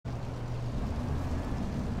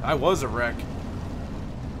I was a wreck.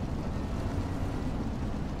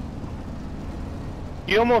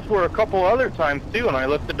 You almost were a couple other times too, and I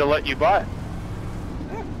lifted to let you by.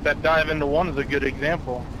 That dive into one is a good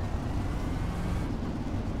example.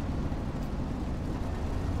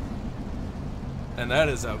 And that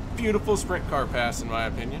is a beautiful sprint car pass, in my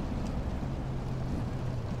opinion.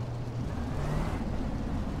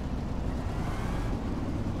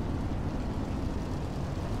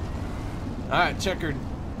 Alright, checkered.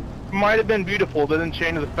 Might have been beautiful. Doesn't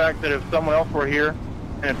change the fact that if someone else were here,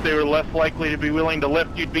 and if they were less likely to be willing to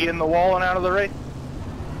lift, you'd be in the wall and out of the race.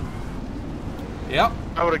 Yep.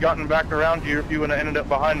 I would have gotten back around you if you would have ended up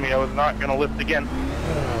behind me. I was not going to lift again.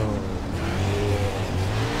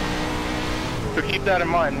 So keep that in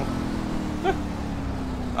mind.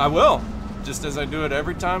 I will. Just as I do it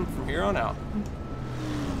every time from here on out.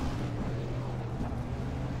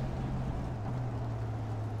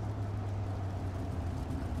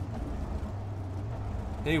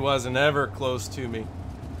 He wasn't ever close to me.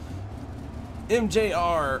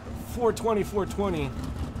 MJR 420.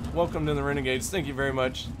 Welcome to the Renegades. Thank you very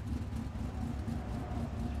much.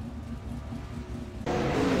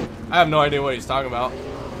 I have no idea what he's talking about.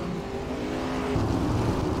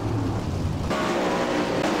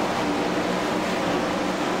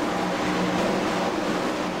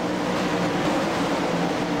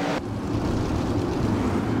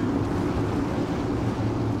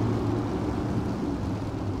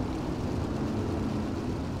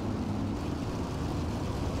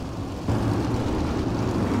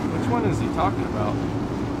 Which one is he talking about?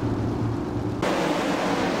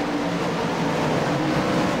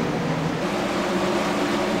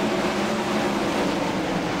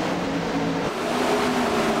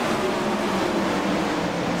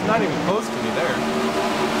 It's not even close to me there.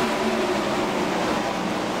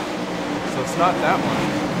 So it's not that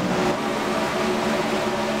one.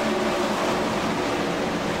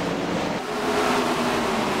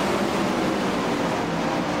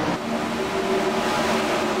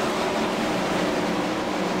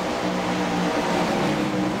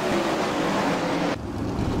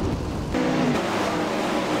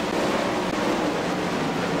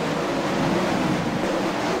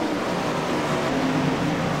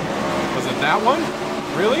 That one?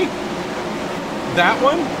 Really? That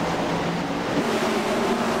one?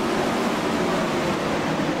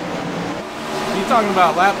 You talking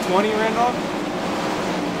about lap 20, Randolph?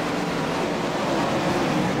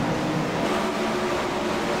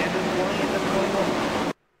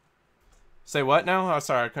 Say what now? Oh,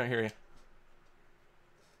 sorry, I couldn't hear you.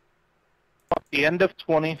 The end of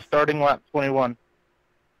 20, starting lap 21.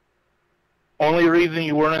 Only reason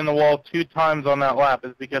you weren't in the wall 2 times on that lap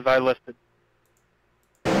is because I lifted.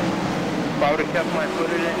 If I would have kept my foot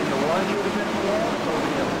in it in the 1, you would have been in the wall. If I would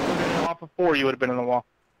have kept my foot in it off of 4, you would have been in the wall.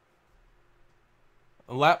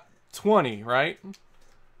 Lap 20, right? Yes,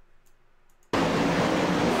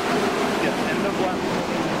 end of lap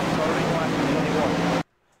 20, starting lap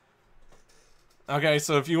 21. Okay,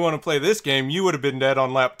 so if you want to play this game, you would have been dead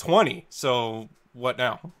on lap 20. So, what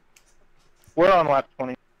now? We're on lap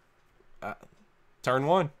 20. Turn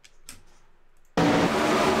 1. You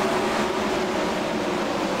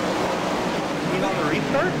on the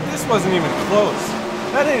restart? This wasn't even close.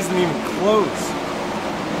 That isn't even close.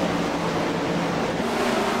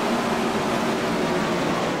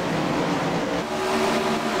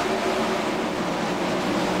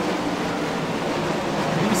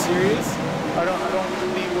 Are you serious? I don't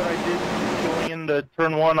see what I did going into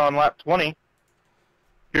turn 1 on lap 20.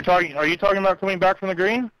 Are you talking about coming back from the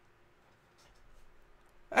green?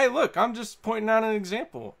 Hey, look, I'm just pointing out an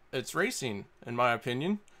example. It's racing, in my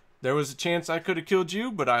opinion. There was a chance I could have killed you,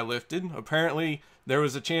 but I lifted. Apparently, there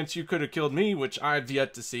was a chance you could have killed me, which I've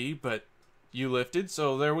yet to see, but you lifted,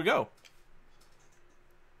 so there we go.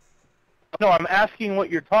 No, I'm asking what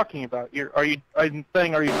you're talking about. I'm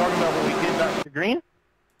saying, are you talking about what we did back to the green?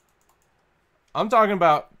 I'm talking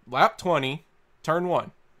about lap 20, turn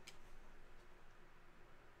 1.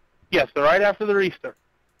 Yes, so right after the restart.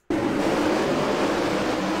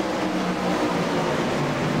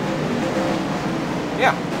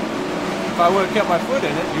 Yeah. If I would have kept my foot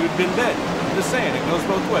in it, you would have been dead. I'm just saying, it goes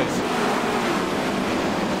both ways.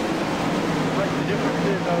 Right, the difference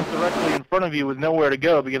is I was directly in front of you with nowhere to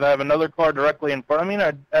go because I have another car directly in front of me and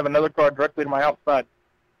I have another car directly to my outside.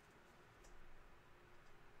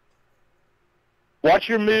 Watch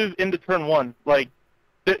your move into turn 1. Like,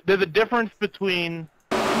 there's a difference between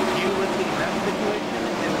you lifting in that situation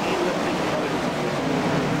and me lifting in another situation.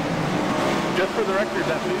 Just for the record,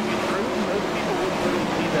 that move you threw, most people wouldn't really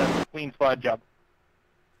see that as a clean slide job.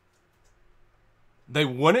 They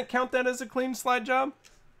wouldn't count that as a clean slide job?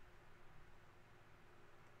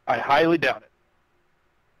 I highly doubt it.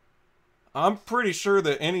 I'm pretty sure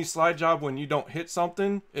that any slide job when you don't hit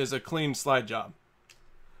something is a clean slide job.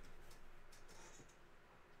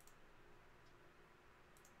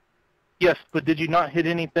 Yes, but did you not hit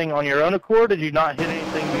anything on your own accord? Did you not hit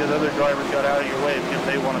anything because other drivers got out of your way because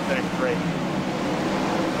they want to finish the race?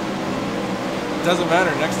 Doesn't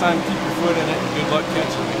matter. Next time, keep your foot in it and good luck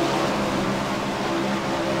catching me.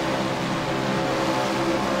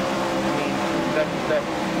 I mean,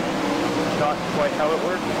 that's not quite how it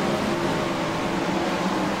works.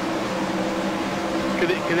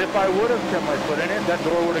 Because if I would have kept my foot in it, that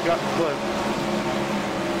door would have gotten closed.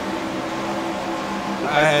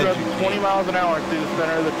 I drove 20 miles an hour through the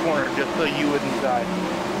center of the corner just so you wouldn't die.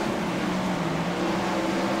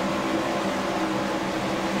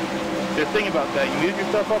 Just think about that. You moved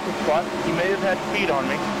yourself up a spot. You may have had speed on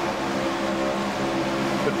me.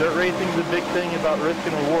 But dirt racing's a big thing about risk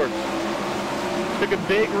and reward. Took a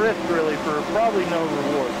big risk, really, for probably no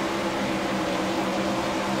reward.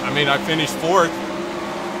 I mean, I finished fourth.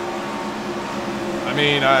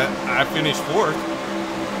 I finished fourth.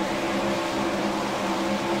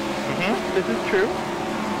 This is true.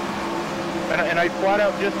 And I flat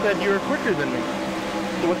out just said you were quicker than me.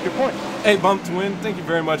 So what's your point? Hey, Bump Twin, thank you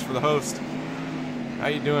very much for the host. How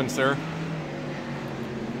you doing, sir?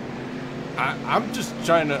 I'm just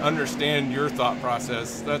trying to understand your thought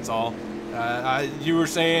process, that's all. You were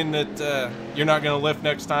saying that you're not going to lift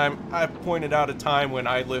next time. I pointed out a time when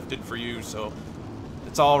I lifted for you, so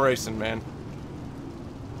it's all racing, man.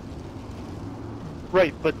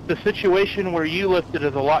 Right, but the situation where you lifted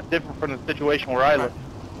is a lot different from the situation where I lifted.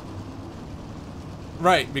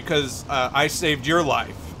 Right, because I saved your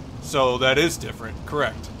life, so that is different,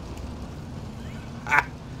 correct.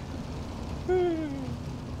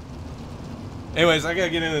 Anyways, I gotta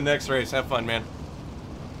get into the next race. Have fun, man.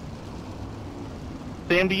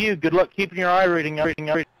 Same to you. Good luck keeping your I rating.